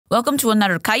Welcome to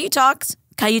another Caio Talks.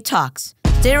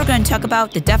 Today we're going to talk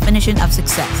about the definition of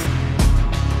success.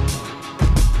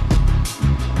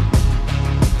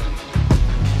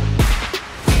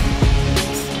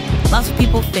 Lots of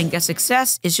people think that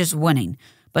success is just winning,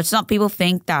 but some people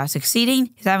think that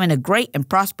succeeding is having a great and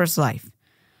prosperous life.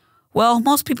 Well,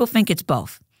 most people think it's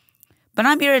both. But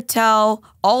I'm here to tell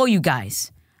all you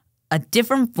guys a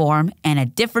different form and a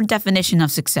different definition of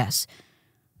success.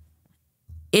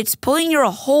 It's putting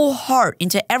your whole heart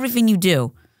into everything you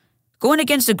do, going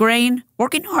against the grain,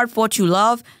 working hard for what you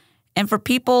love, and for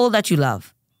people that you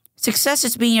love. Success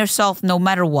is being yourself no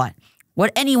matter what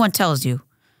anyone tells you.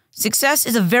 Success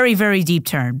is a very, very deep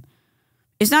term.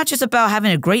 It's not just about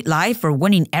having a great life or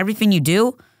winning everything you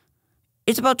do.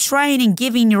 It's about trying and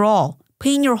giving your all,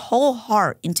 putting your whole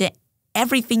heart into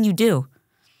everything you do.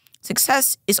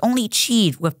 Success is only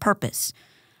achieved with purpose.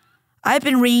 I've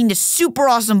been reading this super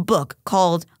awesome book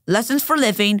called Lessons for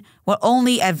Living What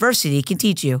Only Adversity Can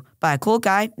Teach You by a cool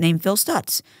guy named Phil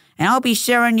Stutz. And I'll be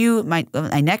sharing you my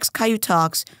next Caio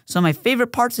Talks, some of my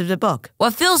favorite parts of the book.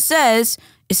 What Phil says,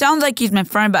 it sounds like he's my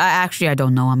friend, but I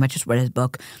don't know him. I just read his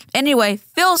book. Anyway,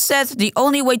 Phil says the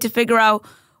only way to figure out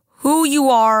who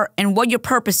you are and what your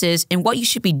purpose is and what you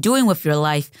should be doing with your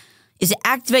life is to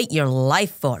activate your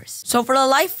life force. So for the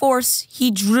life force he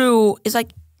drew is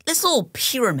like this little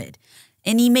pyramid.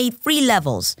 And he made 3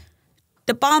 levels.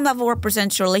 The bottom level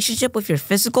represents your relationship with your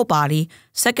physical body.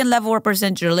 Second level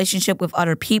represents your relationship with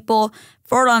other people.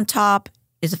 Third on top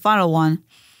is the final one,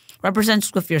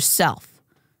 represents with yourself.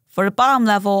 For the bottom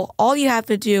level, all you have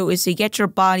to do is to get your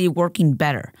body working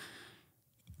better.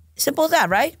 Simple as that,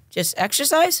 right? Just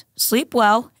exercise, sleep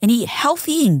well, and eat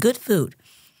healthy and good food.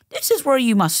 This is where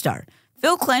you must start.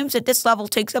 Phil claims that this level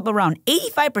takes up around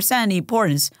 85% of the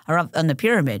importance on the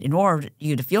pyramid in order for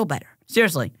you to feel better.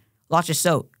 Seriously, watch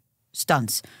your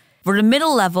stunts. For the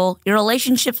middle level, your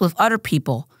relationships with other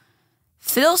people.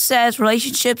 Phil says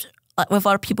relationships with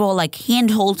other people are like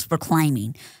handholds for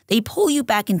climbing. They pull you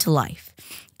back into life.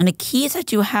 And the key is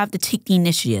that you have to take the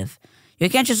initiative. You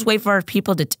can't just wait for other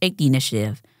people to take the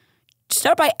initiative.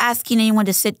 Start by asking anyone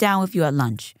to sit down with you at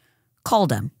lunch. Call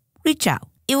them. Reach out.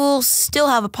 It will still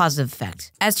have a positive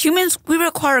effect. As humans, we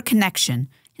require a connection.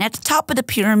 And at the top of the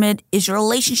pyramid is your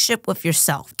relationship with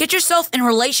yourself. Get yourself in a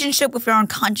relationship with your own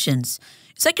conscience.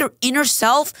 It's like your inner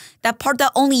self, that part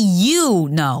that only you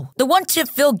know. The one tip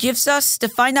Phil gives us to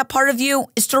find that part of you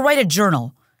is to write a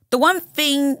journal. The one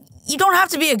thing, you don't have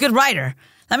to be a good writer.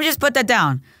 Let me just put that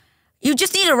down. You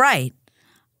just need to write.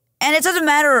 And it doesn't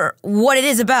matter what it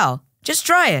is about. Just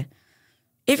try it.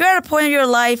 If you're at a point in your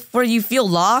life where you feel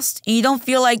lost and you don't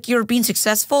feel like you're being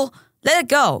successful, let it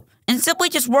go. And simply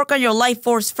just work on your life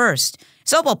force first.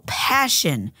 It's all about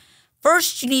passion.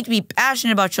 First, you need to be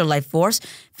passionate about your life force.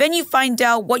 Then you find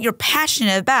out what you're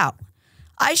passionate about.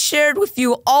 I shared with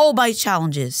you all my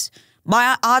challenges.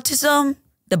 My autism,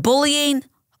 the bullying,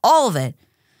 all of it.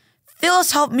 Phil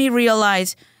has helped me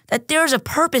realize that there's a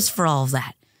purpose for all of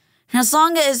that. And as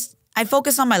long as I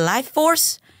focus on my life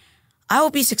force, I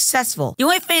will be successful. The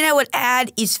only thing I would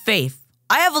add is faith.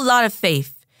 I have a lot of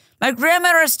faith. My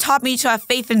grandmother has taught me to have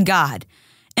faith in God.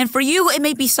 And for you, it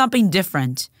may be something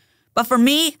different. But for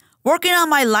me, working on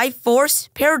my life force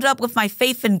paired up with my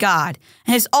faith in God,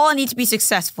 and it's all I need to be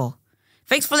successful.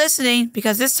 Thanks for listening,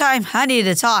 because this time I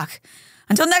needed to talk.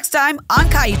 Until next time on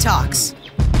Caio Talks.